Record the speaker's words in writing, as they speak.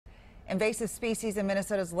Invasive species in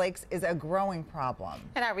Minnesota's lakes is a growing problem.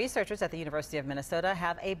 And our researchers at the University of Minnesota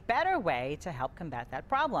have a better way to help combat that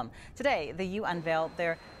problem. Today, the U unveiled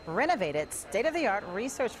their renovated state-of-the-art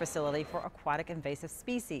research facility for aquatic invasive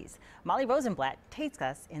species. Molly Rosenblatt takes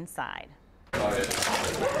us inside.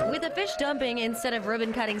 With a fish dumping instead of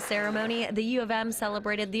ribbon cutting ceremony, the U of M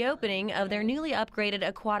celebrated the opening of their newly upgraded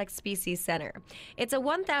Aquatic Species Center. It's a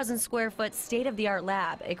 1,000 square foot state-of-the-art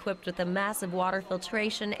lab equipped with a massive water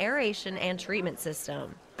filtration, aeration, and treatment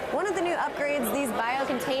system. One of the new upgrades, these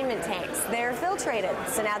biocontainment tanks. They're filtrated,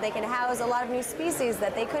 so now they can house a lot of new species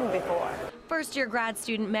that they couldn't before. First-year grad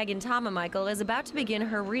student Megan Michael is about to begin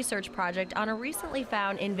her research project on a recently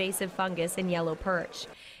found invasive fungus in yellow perch.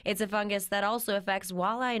 It's a fungus that also affects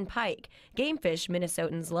walleye and pike, game fish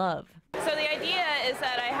Minnesotans love. So the idea is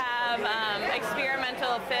that I have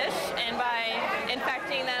experimental fish, and by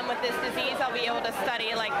infecting them with this disease, I'll be able to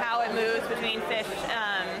study like how it moves between fish,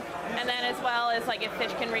 and then as well as like if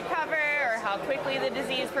fish can recover or how quickly the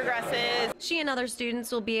disease progresses. She and other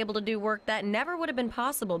students will be able to do work that never would have been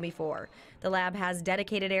possible before. The lab has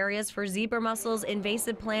dedicated areas for zebra mussels,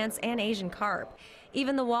 invasive plants, and Asian carp.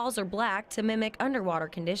 Even the walls are black to mimic underwater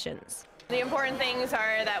conditions. The important things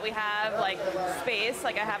are that we have like space,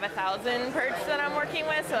 like I have 1,000 perch that I'm working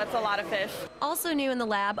with, so that's a lot of fish. Also new in the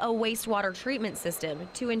lab, a wastewater treatment system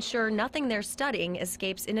to ensure nothing they're studying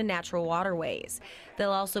escapes into natural waterways.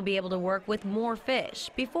 They'll also be able to work with more fish.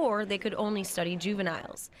 Before, they could only study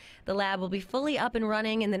juveniles. The lab will be fully up and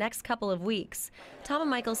running in the next couple of weeks.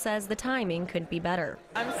 Michael says the timing couldn't be better.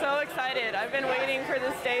 I'm so excited. I've been waiting for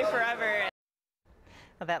this day forever.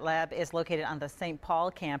 That lab is located on the St.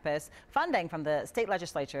 Paul campus. Funding from the state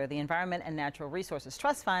legislature, the Environment and Natural Resources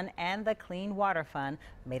Trust Fund, and the Clean Water Fund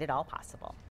made it all possible.